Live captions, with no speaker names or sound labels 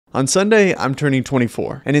On Sunday, I'm turning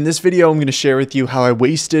 24, and in this video, I'm going to share with you how I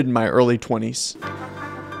wasted my early 20s.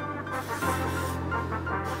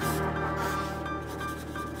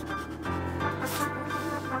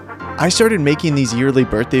 I started making these yearly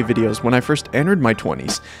birthday videos when I first entered my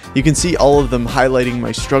 20s. You can see all of them highlighting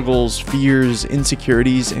my struggles, fears,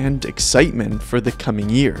 insecurities, and excitement for the coming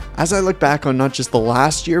year. As I look back on not just the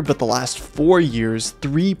last year, but the last 4 years,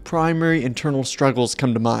 3 primary internal struggles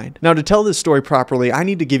come to mind. Now, to tell this story properly, I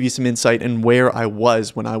need to give you some insight in where I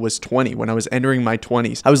was when I was 20, when I was entering my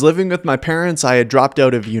 20s. I was living with my parents, I had dropped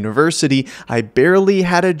out of university, I barely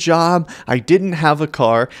had a job, I didn't have a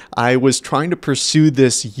car, I was trying to pursue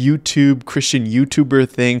this Christian YouTuber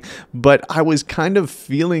thing, but I was kind of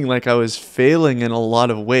feeling like I was failing in a lot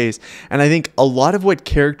of ways. And I think a lot of what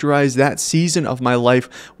characterized that season of my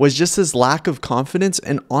life was just this lack of confidence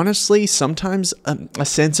and honestly, sometimes a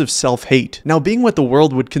sense of self-hate. Now, being what the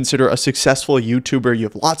world would consider a successful YouTuber, you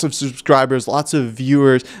have lots of subscribers, lots of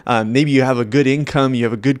viewers, maybe you have a good income, you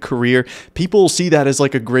have a good career. People see that as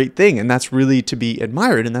like a great thing, and that's really to be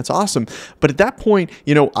admired, and that's awesome. But at that point,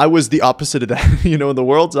 I was the opposite of that. In the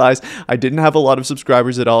world's eyes, I didn't have a lot of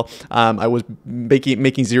subscribers at all. I was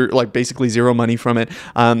making zero, basically zero money from it.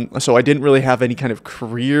 So I didn't really have any kind of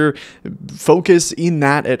career focus in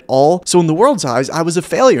that at all. So in the world's eyes, I was a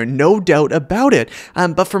failure, no doubt about it.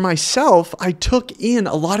 But for myself, I took in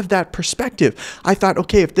a lot of that perspective. I thought,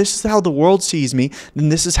 okay, if this is how the world sees me, then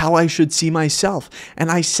this is how I should see myself.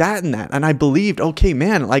 And I sat in that and I believed, okay,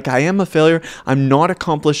 man, I am a failure. I'm not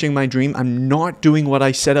accomplishing my dream. I'm not doing what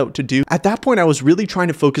I set out to do. At that point, I was really trying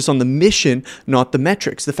to focus on the mission, not the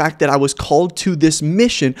metrics. The fact that I was called to this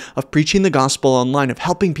mission of preaching the gospel online, of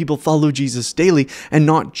helping people follow Jesus daily, and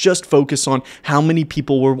not just focus on how many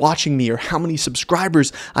people were watching me or how many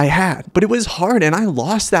subscribers I had. But it was hard, and I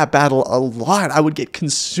lost that battle a lot. I would get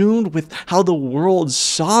consumed with how the world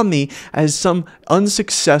saw me as some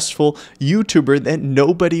unsuccessful YouTuber that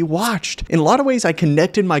nobody watched. In a lot of ways, I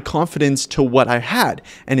connected my confidence to what I had.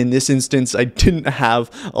 And in this instance, I didn't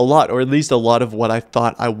have a lot, or at least a lot of what I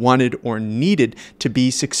thought I wanted or needed to be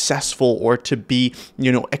successful or to be,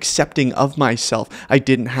 accepting of myself. I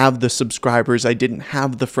didn't have the subscribers. I didn't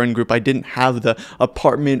have the friend group. I didn't have the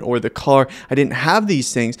apartment or the car. I didn't have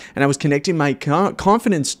these things, and I was connecting my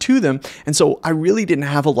confidence to them. And so I really didn't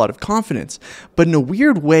have a lot of confidence. But in a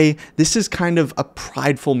weird way, this is kind of a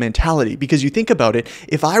prideful mentality, because you think about it,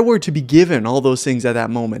 if I were to be given all those things at that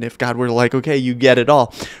moment, if God were like, okay, you get it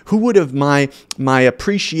all, who would have my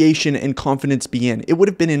appreciation and confidence be in? It would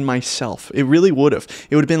have been in myself. It really would have.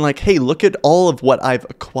 It would have been like, hey, look at all of what I've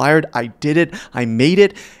acquired. I did it. I made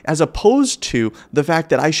it. As opposed to the fact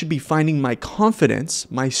that I should be finding my confidence,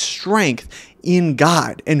 my strength in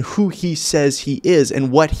God and who He says He is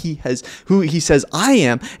and who He says I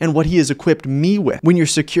am and what He has equipped me with. When you're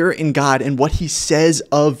secure in God and what He says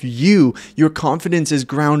of you, your confidence is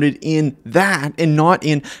grounded in that and not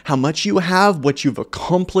in how much you have, what you've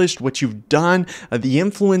accomplished, what you've done, the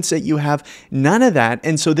influence that you have, none of that.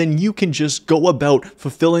 And so then you can just go about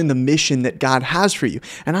fulfilling the mission that God has for you.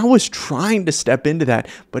 And I was trying to step into that,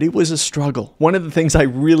 but it was a struggle. One of the things I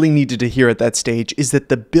really needed to hear at that stage is that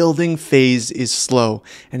the building phase is slow,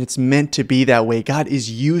 and it's meant to be that way. God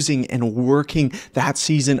is using and working that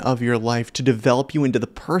season of your life to develop you into the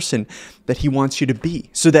person that He wants you to be,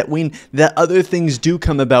 so that when the other things do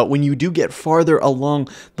come about, when you do get farther along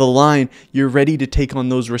the line, you're ready to take on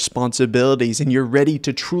those responsibilities and you're ready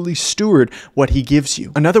to truly steward what He gives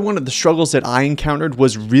you. Another one of the struggles that I encountered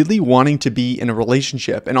was really wanting to be in a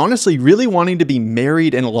relationship, and honestly really wanting to be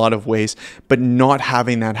married in a lot of ways, but not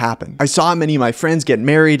having that happen. I saw many of my friends get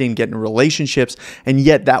married and get in relationships, and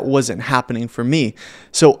yet that wasn't happening for me.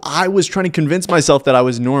 So I was trying to convince myself that I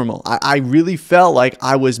was normal. I really felt like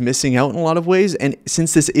I was missing out in a lot of ways, and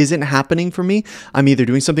since this isn't happening for me, I'm either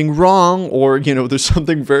doing something wrong or, there's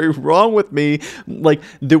something very wrong with me.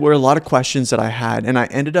 There were a lot of questions that I had, and I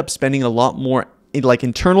ended up spending a lot more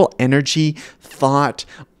internal energy, thought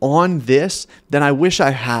on this than I wish I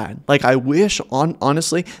had. I wish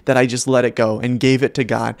honestly that I just let it go and gave it to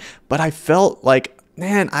God. But I felt like,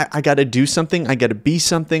 man, I got to do something. I got to be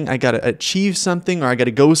something. I got to achieve something, or I got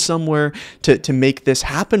to go somewhere to make this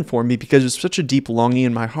happen for me, because it's such a deep longing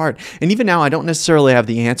in my heart. And even now, I don't necessarily have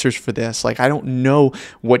the answers for this. I don't know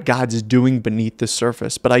what God's doing beneath the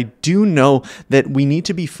surface, but I do know that we need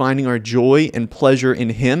to be finding our joy and pleasure in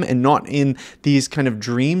Him and not in these kind of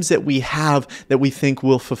dreams that we have that we think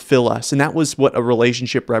will fulfill us. And that was what a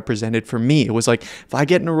relationship represented for me. It was like, if I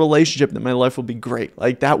get in a relationship, then my life will be great.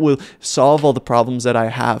 That will solve all the problems problems that I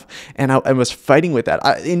have. And I was fighting with that.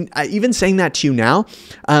 Even saying that to you now,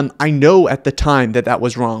 I know at the time that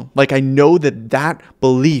was wrong. Like, I know that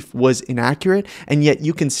belief was inaccurate, and yet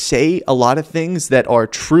you can say a lot of things that are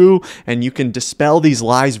true, and you can dispel these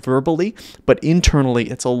lies verbally, but internally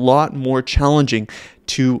it's a lot more challenging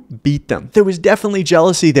to beat them. There was definitely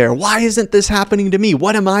jealousy there. Why isn't this happening to me?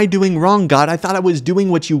 What am I doing wrong, God? I thought I was doing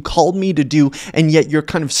what you called me to do, and yet you're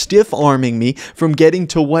kind of stiff-arming me from getting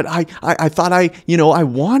to what I thought I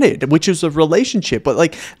wanted, which is a relationship. But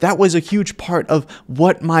like, that was a huge part of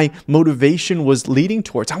what my motivation was leading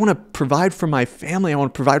towards. I want to provide for my family. I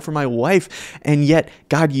want to provide for my wife. And yet,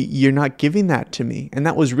 God, you're not giving that to me. And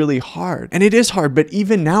that was really hard. And it is hard, but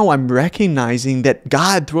even now I'm recognizing that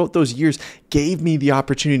God, throughout those years, gave me the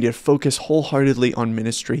opportunity to focus wholeheartedly on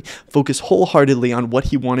ministry, focus wholeheartedly on what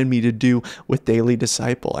he wanted me to do with Daily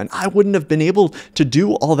Disciple. And I wouldn't have been able to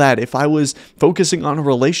do all that if I was focusing on a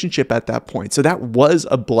relationship at that point. So that was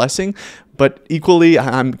a blessing. But equally,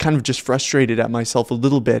 I'm kind of just frustrated at myself a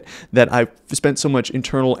little bit that I've spent so much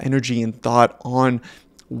internal energy and thought on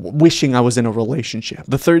wishing I was in a relationship.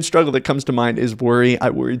 The third struggle that comes to mind is worry.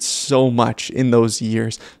 I worried so much in those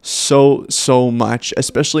years, so much,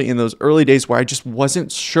 especially in those early days where I just wasn't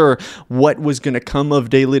sure what was going to come of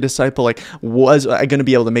Daily Disciple. Like, was I going to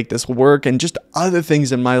be able to make this work? And just other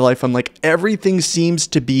things in my life. I'm like, everything seems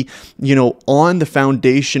to be, on the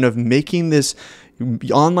foundation of making this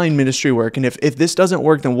online ministry work. And if this doesn't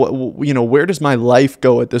work, then where does my life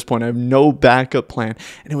go at this point? I have no backup plan.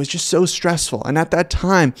 And it was just so stressful. And at that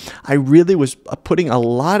time, I really was putting a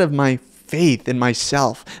lot of my faith in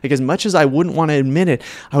myself. Like, as much as I wouldn't want to admit it,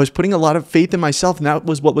 I was putting a lot of faith in myself, and that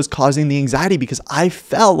was what was causing the anxiety, because I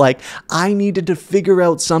felt like I needed to figure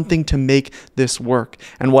out something to make this work.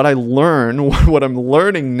 And what I'm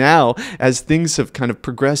learning now as things have kind of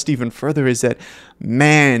progressed even further is that,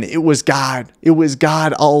 man, it was God. It was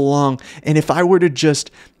God all along. And if I were to just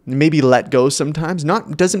maybe let go sometimes,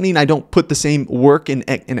 doesn't mean I don't put the same work and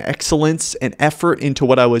excellence and effort into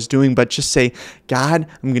what I was doing, but just say, God,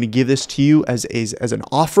 I'm going to give this to you as an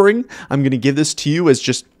offering. I'm going to give this to you as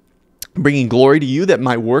just bringing glory to you, that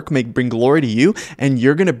my work may bring glory to you, and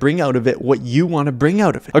you're going to bring out of it what you want to bring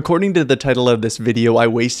out of it. According to the title of this video, I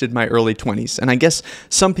wasted my early 20s, and I guess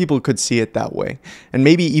some people could see it that way. And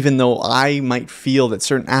maybe even though I might feel that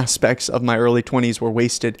certain aspects of my early 20s were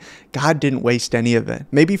wasted, God didn't waste any of it.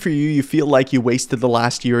 Maybe for you, you feel like you wasted the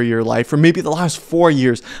last year of your life, or maybe the last 4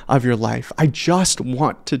 years of your life. I just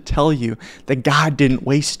want to tell you that God didn't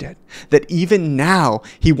waste it. That even now,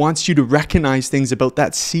 he wants you to recognize things about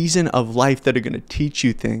that season of life that are going to teach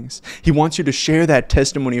you things. He wants you to share that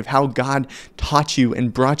testimony of how God taught you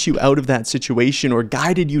and brought you out of that situation or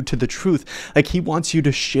guided you to the truth. Like, he wants you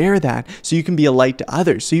to share that so you can be a light to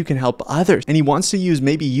others, so you can help others. And he wants to use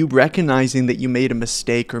maybe you recognizing that you made a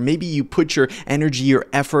mistake, or maybe you put your energy or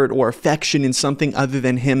effort or affection in something other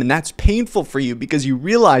than him, and that's painful for you because you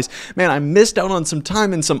realize, man, I missed out on some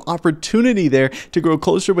time and some opportunity there to grow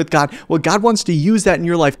closer with God. Well, God wants to use that in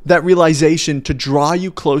your life, that realization, to draw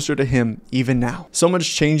you closer to him even now. So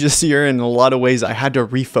much change this year, and in a lot of ways I had to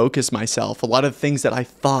refocus myself. A lot of things that I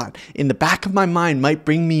thought in the back of my mind might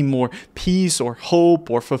bring me more peace or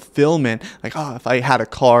hope or fulfillment, like, if I had a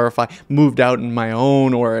car, if I moved out on my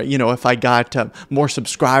own, or if I got more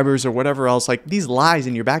subscribers or whatever else, like these lies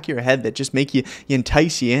in your back of your head that just make you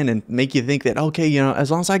entice you in and make you think that, okay,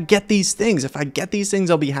 as long as I get these things, if I get these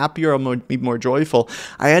things, I'll be happier, I'll be more joyful.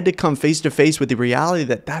 I had to come face to face with the reality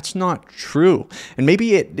that that's not true. And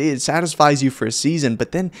maybe it satisfies you for a season,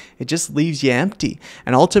 but then it just leaves you empty.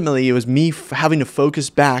 And ultimately, it was me having to focus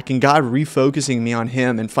back, and God refocusing me on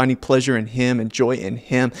him and finding pleasure in him and joy in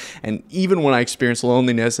him. And even when I experience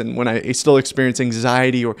loneliness and when I still experience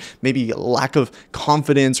anxiety or maybe lack of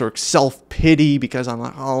confidence or self-pity because I'm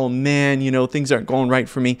like, oh man, things aren't going right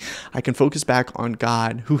for me, I can focus back on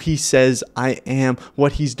God, who he says I am,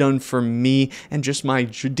 what he's done for me, and just my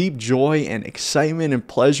deep joy and excitement and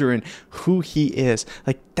pleasure in who he is.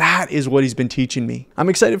 Like, that is what he's been teaching me. I'm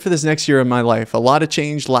excited for this next year of my life. A lot of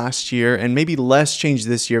change last year and maybe less change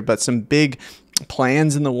this year, but some big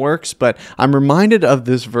plans in the works. But I'm reminded of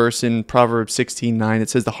this verse in Proverbs 16:9. It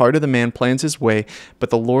says, the heart of the man plans his way, but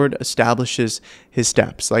the Lord establishes his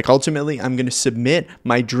steps. Like, ultimately, I'm going to submit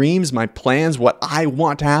my dreams, my plans, what I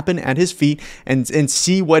want to happen at his feet, and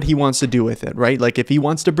see what he wants to do with it, right? Like, if he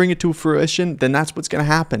wants to bring it to fruition, then that's what's going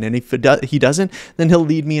to happen. And if he doesn't, then he'll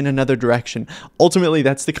lead me in another direction. Ultimately,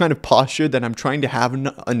 that's the kind of posture that I'm trying to have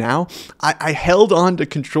now. I held on to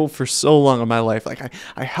control for so long in my life. Like,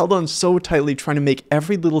 I held on so tightly, trying to make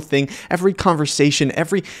every little thing, every conversation,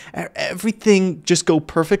 everything just go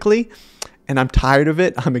perfectly. and I'm tired of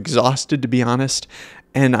it. I'm exhausted, to be honest.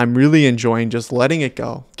 And I'm really enjoying just letting it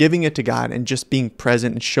go, giving it to God, and just being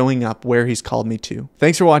present and showing up where He's called me to.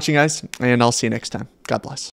 Thanks for watching, guys, and I'll see you next time. God bless.